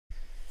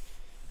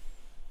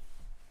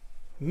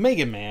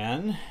Mega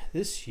Man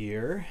this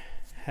year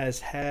has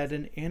had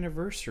an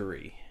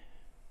anniversary.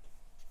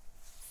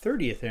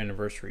 30th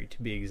anniversary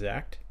to be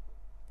exact.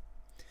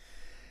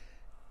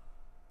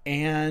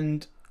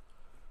 And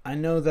I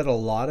know that a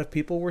lot of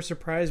people were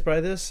surprised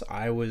by this.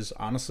 I was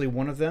honestly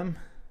one of them.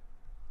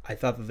 I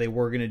thought that they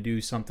were going to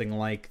do something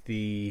like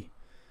the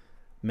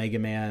Mega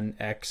Man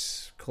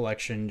X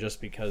collection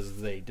just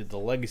because they did the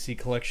Legacy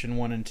collection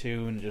 1 and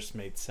 2 and it just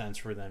made sense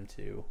for them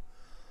to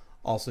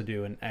also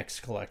do an X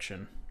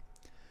collection.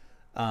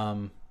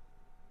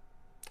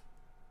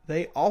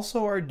 They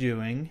also are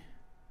doing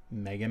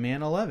Mega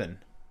Man 11.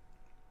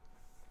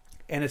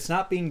 And it's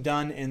not being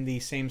done in the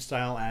same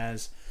style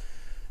as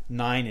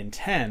 9 and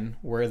 10,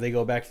 where they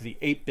go back to the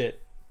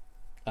 8-bit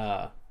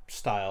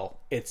style.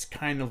 It's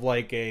kind of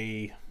like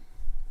I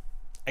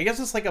guess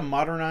it's like a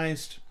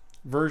modernized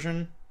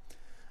version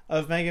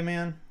of Mega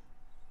Man.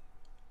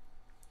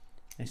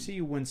 I see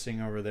you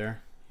wincing over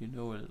there. You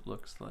know what it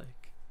looks like.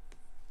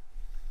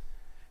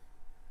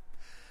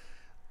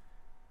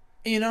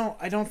 You know,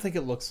 I don't think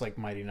it looks like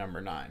Mighty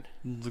Number 9.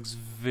 It looks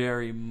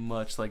very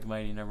much like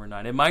Mighty Number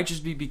 9. It might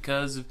just be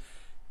because it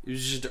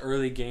was just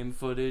early game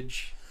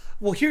footage.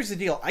 Well, here's the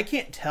deal. I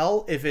can't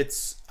tell if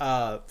it's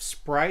a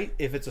sprite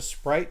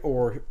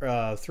or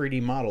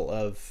 3D model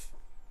of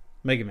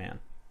Mega Man.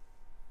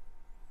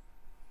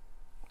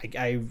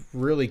 I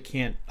really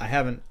can't. I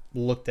haven't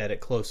looked at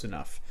it close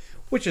enough,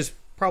 which is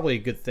probably a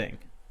good thing.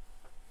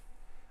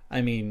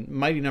 I mean,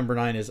 Mighty Number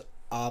 9 is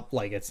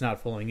it's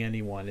not fooling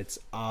anyone. It's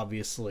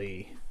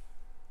obviously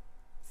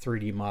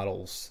 3D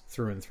models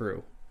through and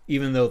through,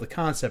 even though the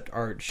concept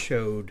art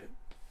showed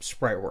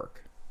sprite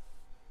work,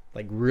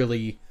 like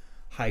really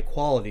high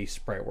quality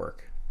sprite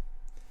work.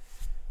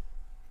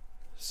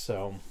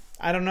 So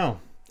I don't know.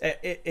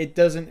 It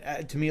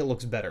doesn't. To me, it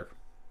looks better.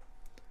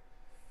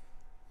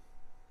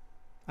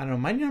 I don't know.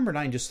 Mighty Number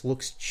 9 just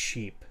looks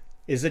cheap.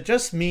 Is it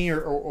just me,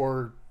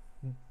 or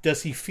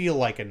does he feel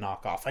like a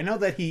knockoff? I know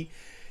that he's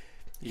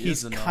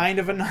kind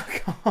of a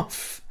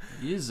knockoff.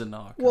 He is a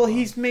knockoff. Well,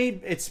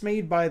 it's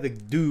made by the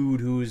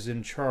dude who's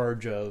in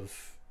charge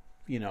of,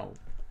 the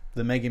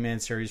Mega Man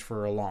series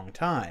for a long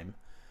time.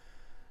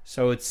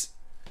 So it's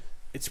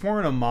more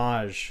an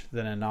homage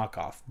than a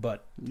knockoff,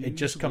 but it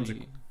just comes.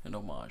 An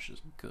homage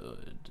is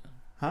good.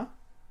 Huh?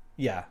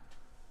 Yeah.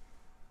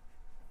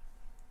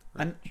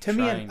 And to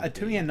me, a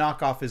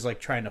knockoff is like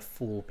trying to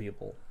fool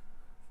people.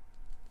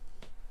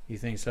 You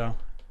think so?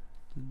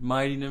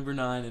 Mighty Number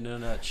 9 in a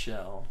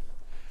nutshell.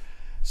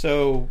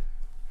 So,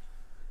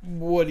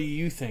 what do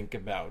you think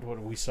about what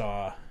we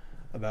saw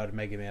about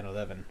Mega Man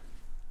 11?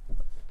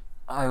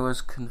 I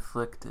was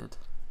conflicted.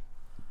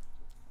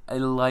 I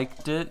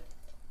liked it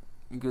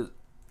because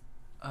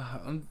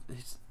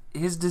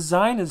his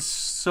design is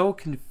so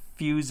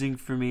confusing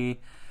for me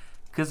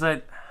because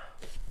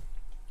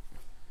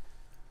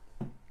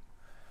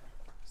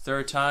there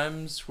are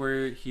times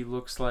where he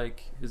looks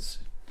like it's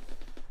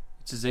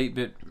his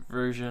 8-bit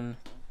version,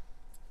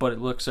 but it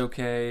looks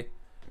okay.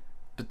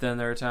 But then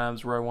there are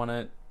times where I want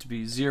it to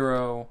be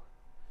 0.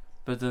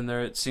 But then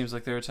it seems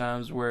like there are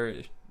times where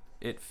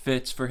it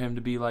fits for him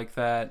to be like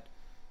that,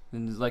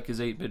 and like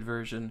his 8-bit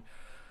version.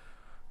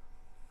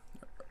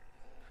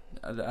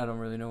 I don't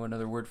really know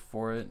another word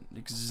for it.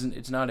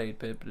 It's not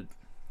 8-bit, but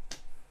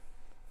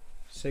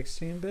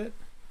 16-bit.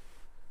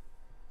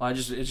 It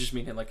just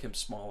mean like him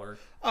smaller.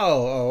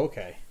 Oh,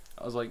 okay.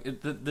 I was like,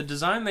 the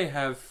design they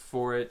have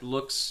for it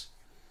looks.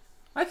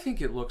 I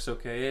think it looks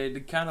okay.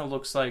 It kind of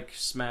looks like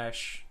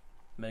Smash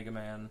Mega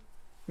Man.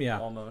 Yeah,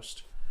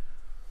 almost.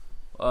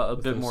 A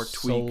bit more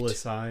tweaked.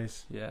 Soulless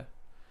eyes. Yeah.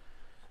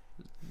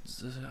 It's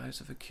the eyes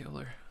of a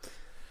killer.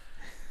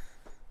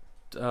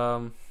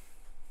 The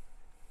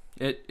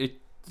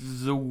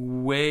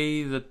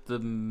way that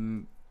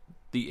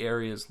the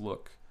areas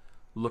look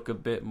a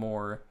bit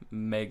more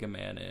Mega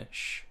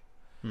Man-ish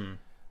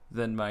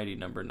than Mighty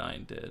Number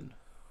 9 did.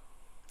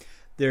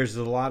 There's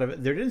a lot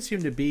of... There didn't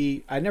seem to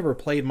be... I never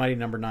played Mighty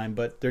Number 9,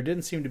 but there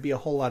didn't seem to be a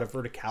whole lot of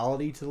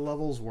verticality to the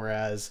levels,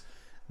 whereas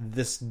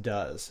this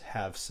does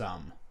have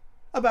some.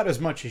 About as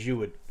much as you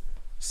would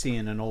see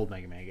in an old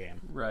Mega Man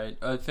game. Right.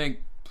 I think...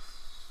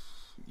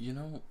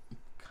 kind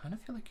of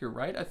feel like you're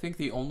right. I think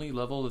the only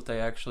level that they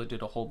actually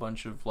did a whole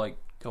bunch of,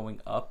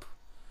 going up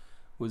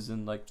was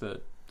in,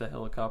 the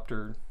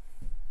helicopter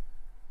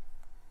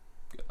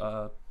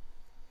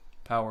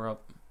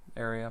power-up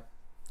area.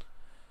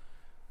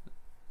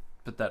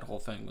 But that whole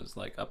thing was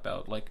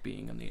about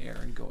being in the air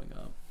and going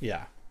up.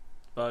 Yeah.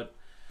 But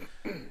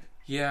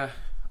yeah,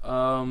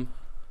 the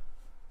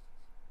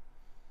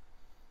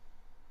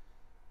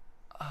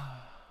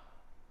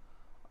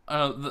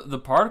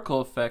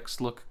particle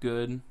effects look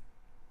good.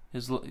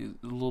 His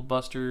little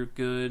buster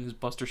good. His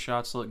buster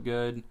shots look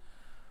good.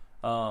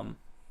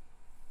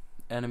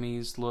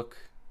 Enemies look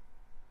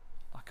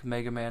like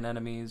Mega Man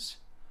enemies.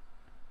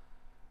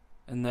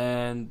 And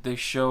then they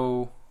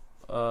show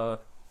a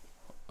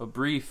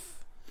brief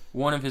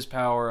one of his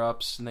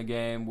power-ups in the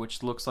game,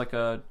 which looks like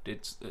it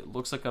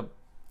looks like a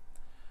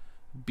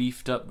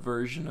beefed up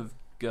version of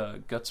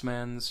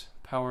Gutsman's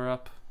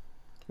power-up.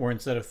 where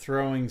instead of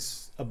throwing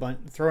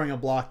a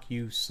block,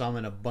 you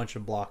summon a bunch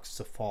of blocks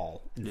to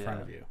fall in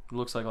front of you. It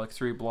looks like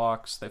 3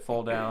 blocks. They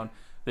fall down.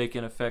 They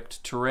can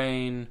affect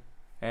terrain,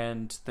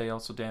 and they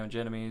also damage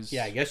enemies.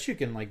 Yeah, I guess you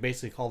can like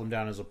basically call them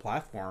down as a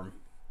platform.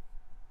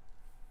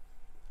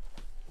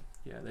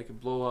 Yeah, they can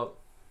blow up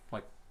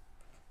like,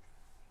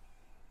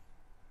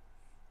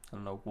 I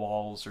don't know,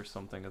 walls or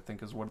something, I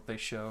think is what they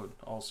showed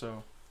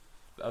also,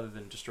 other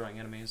than destroying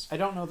enemies. I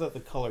don't know that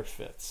the color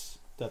fits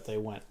that they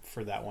went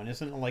for that one.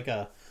 Isn't it like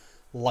a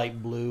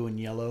light blue and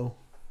yellow?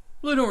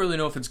 Well, I don't really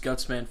know if it's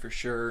Gutsman for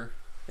sure.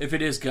 If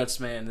it is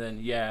Gutsman, then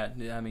yeah,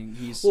 I mean,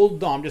 he's... Well,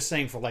 no, I'm just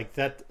saying for like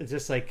that,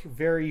 just like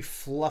very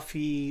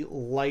fluffy,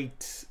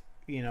 light,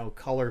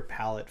 color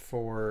palette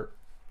for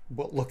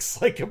what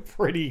looks like a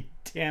pretty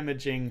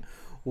damaging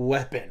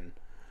weapon.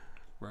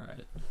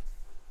 Right.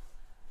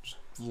 Just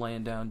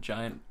laying down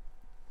giant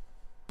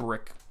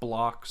brick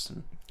blocks.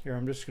 And here,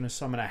 I'm just going to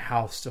summon a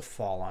house to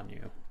fall on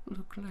you.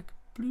 Look like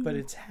blue. But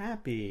it's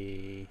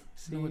happy.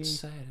 See? No, it's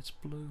sad. It's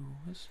blue.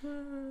 It's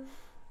sad.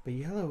 But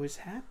yellow is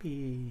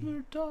happy.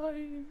 They're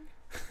dying.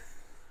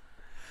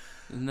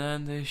 And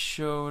then they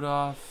showed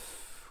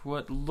off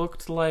what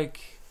looked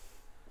like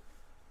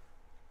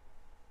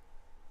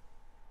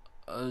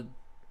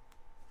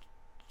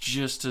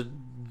just a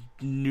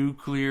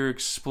nuclear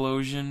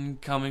explosion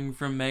coming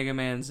from Mega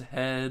Man's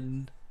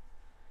head.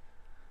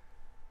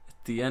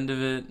 At the end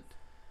of it,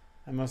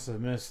 I must have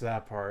missed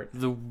that part.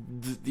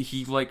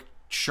 He like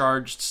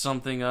charged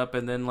something up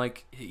and then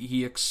like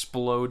he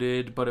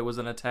exploded, but it was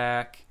an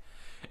attack.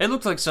 It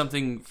looked like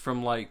something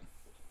from like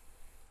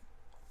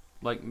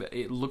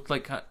it looked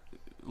like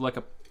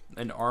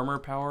an armor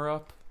power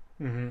up,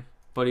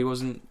 but he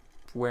wasn't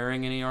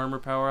wearing any armor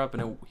power up,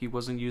 and he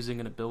wasn't using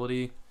an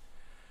ability.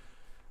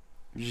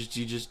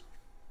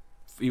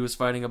 He was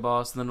fighting a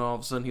boss, and then all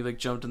of a sudden he like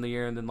jumped in the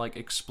air and then like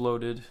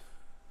exploded,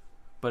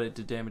 but it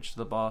did damage to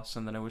the boss,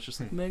 and then it was just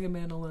like Mega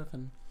Man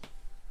 11.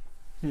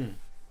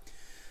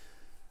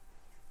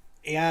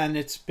 Yeah, and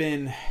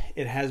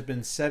it has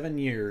been 7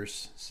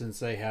 years since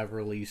they have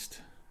released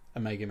a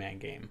Mega Man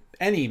game.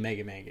 Any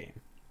Mega Man game.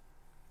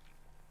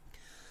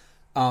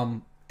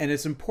 And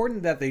it's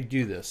important that they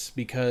do this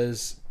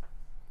because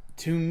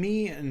to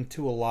me and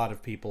to a lot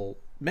of people,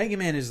 Mega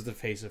Man is the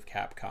face of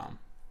Capcom.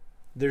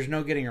 There's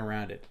no getting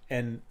around it.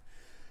 And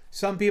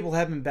some people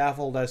have been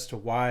baffled as to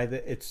why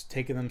it's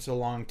taken them so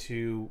long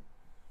to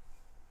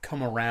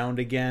come around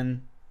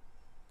again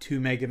to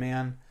Mega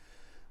Man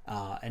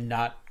and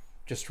not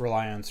just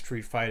rely on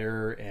Street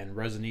Fighter and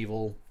Resident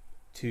Evil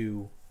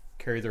to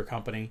carry their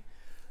company.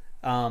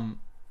 And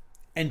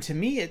to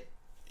me,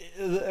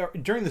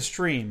 during the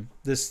stream,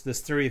 this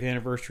 30th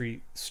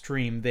anniversary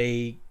stream,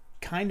 they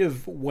kind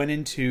of went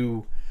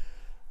into,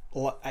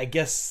 I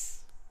guess,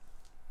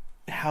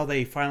 how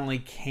they finally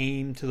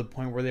came to the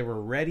point where they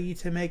were ready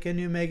to make a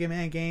new Mega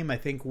Man game. I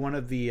think one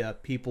of the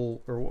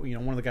people, or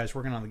one of the guys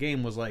working on the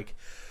game was like,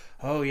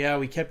 "Oh yeah,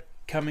 we kept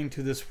coming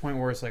to this point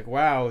where it's like,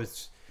 wow,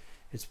 it's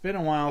been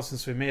a while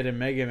since we made a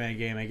Mega Man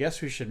game. I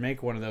guess we should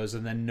make one of those,"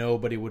 and then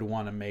nobody would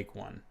want to make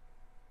one.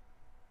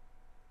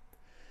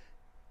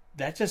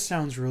 That just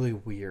sounds really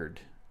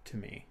weird to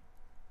me.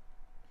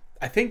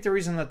 I think the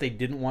reason that they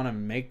didn't want to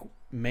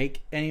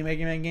make any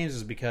Mega Man games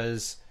is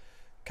because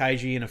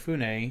Kaiji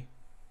Inafune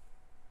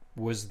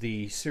was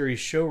the series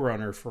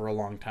showrunner for a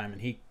long time,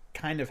 and he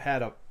kind of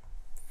had a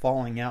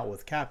falling out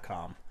with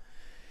Capcom.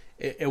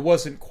 It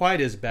wasn't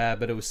quite as bad,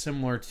 but it was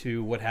similar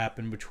to what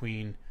happened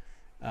between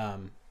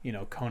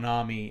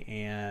Konami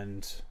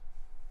and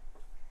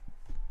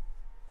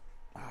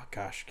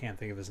can't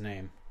think of his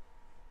name.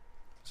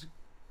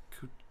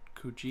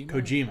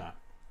 Kojima.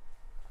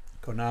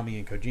 Konami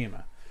and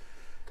Kojima.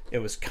 It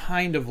was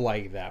kind of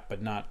like that,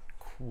 but not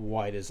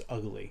quite as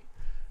ugly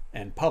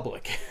and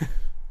public.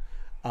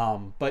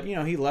 But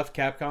he left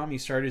Capcom. He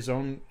started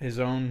his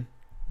own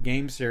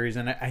game series,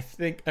 and I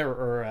think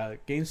or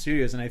game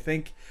studios, and I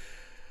think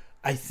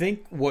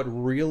what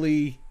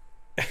really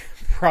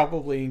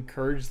probably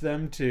encouraged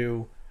them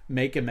to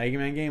make a Mega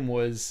Man game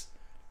was,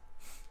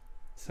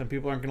 some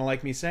people aren't going to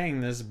like me saying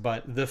this,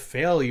 but the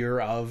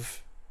failure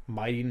of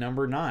Mighty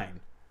Number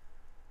 9.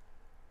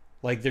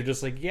 Like, they're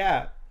just like,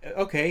 yeah,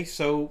 okay,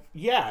 so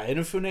yeah,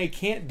 Inafune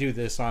can't do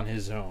this on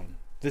his own.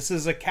 This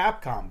is a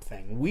Capcom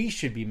thing. We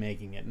should be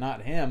making it,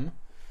 not him.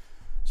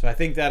 So I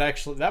think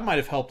that might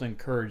have helped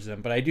encourage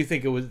them. But I do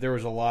think there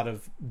was a lot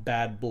of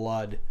bad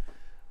blood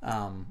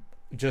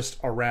just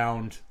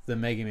around the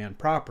Mega Man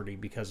property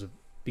because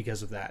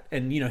of that.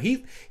 And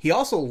he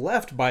also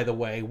left, by the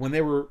way, when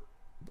they were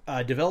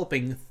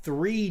developing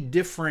 3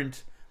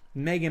 different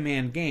Mega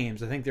Man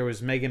games. I think there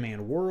was Mega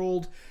Man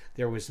World,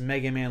 there was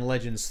Mega Man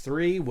Legends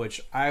 3,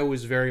 which I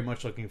was very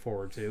much looking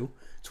forward to.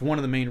 It's one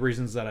of the main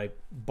reasons that I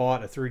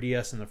bought a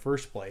 3DS in the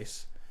first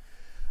place.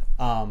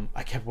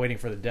 I kept waiting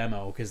for the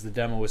demo because the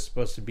demo was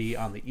supposed to be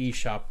on the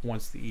eShop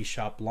once the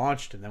eShop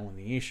launched, and then when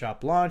the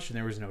eShop launched and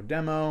there was no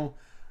demo,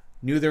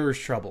 knew there was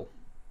trouble.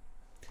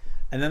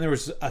 And then there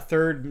was a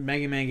third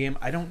Mega Man game.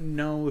 I don't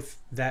know if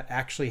that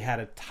actually had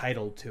a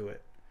title to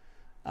it.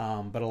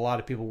 But a lot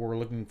of people were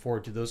looking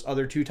forward to those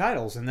other two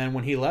titles. And then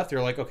when he left,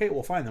 they're like, okay,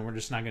 well, fine, then we're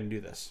just not going to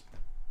do this.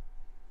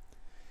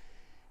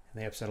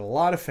 And they upset a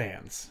lot of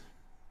fans.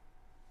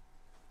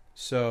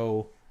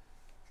 So,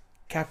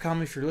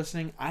 Capcom, if you're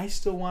listening, I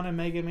still want a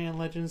Mega Man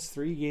Legends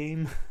 3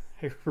 game.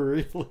 I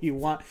really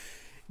want...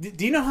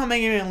 Do you know how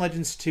Mega Man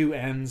Legends 2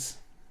 ends?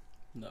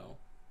 No.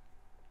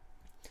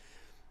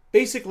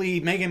 Basically,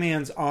 Mega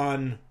Man's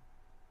on...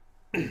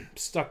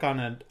 stuck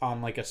on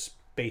like a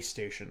space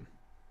station.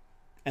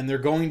 And they're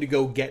going to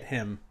go get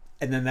him.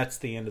 And then that's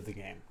the end of the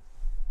game.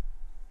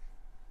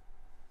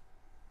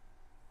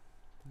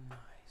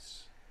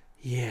 Nice.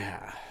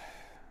 Yeah.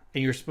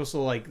 And you're supposed to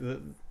like...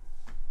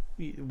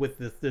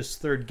 this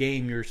third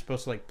game, you're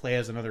supposed to like play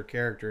as another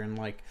character, and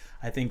like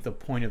I think the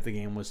point of the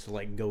game was to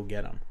like go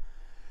get him,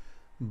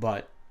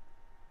 but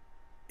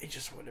it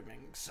just would have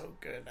been so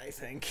good. I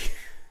think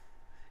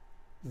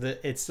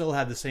it still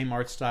had the same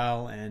art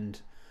style and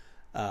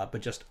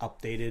but just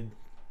updated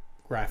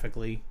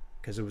graphically,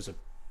 because it was a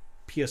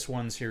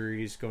PS1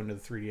 series going to the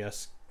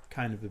 3DS,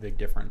 kind of a big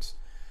difference.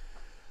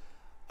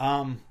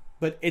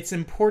 But it's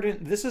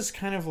important. This is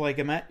kind of like,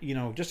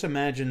 just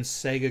imagine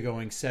Sega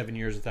going 7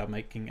 years without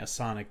making a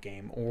Sonic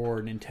game,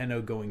 or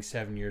Nintendo going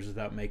 7 years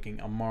without making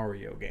a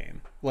Mario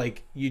game.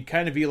 Like, you'd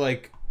kind of be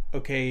like,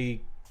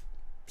 okay,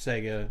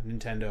 Sega,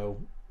 Nintendo,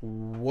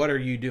 what are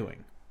you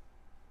doing?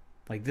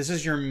 Like, this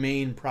is your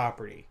main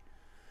property.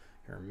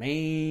 Your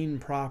main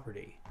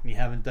property. And you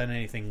haven't done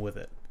anything with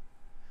it.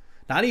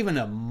 Not even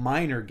a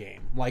minor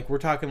game. Like, we're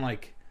talking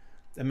like...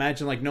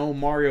 Imagine like no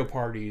Mario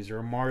parties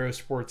or Mario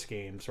sports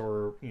games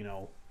or,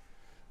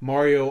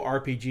 Mario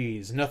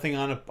RPGs. Nothing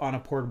on a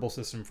portable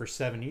system for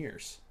 7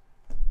 years.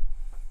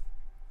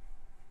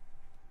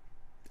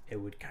 It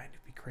would kind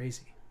of be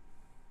crazy.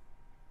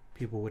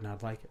 People would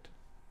not like it.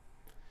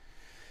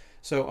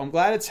 So I'm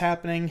glad it's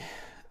happening.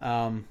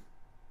 I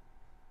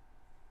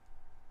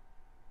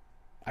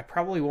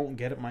probably won't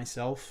get it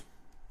myself.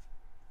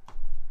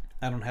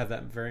 I don't have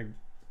that very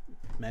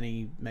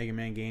many Mega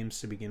Man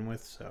games to begin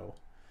with, so...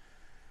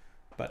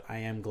 But I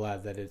am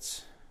glad that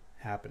it's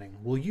happening.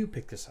 Will you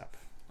pick this up?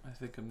 I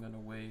think I'm going to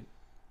wait.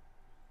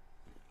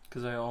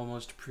 Because I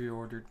almost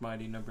pre-ordered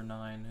Mighty Number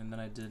 9, and then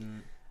I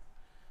didn't.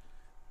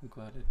 I'm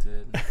glad it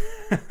did.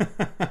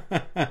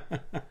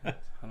 I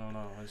don't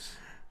know. It's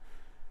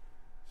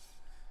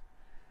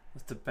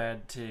with a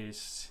bad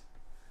taste.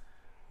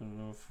 I don't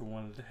know if I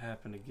wanted to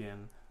happen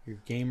again. Your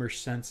gamer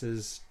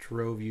senses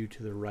drove you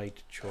to the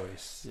right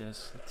choice.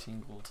 Yes, it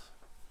tingled.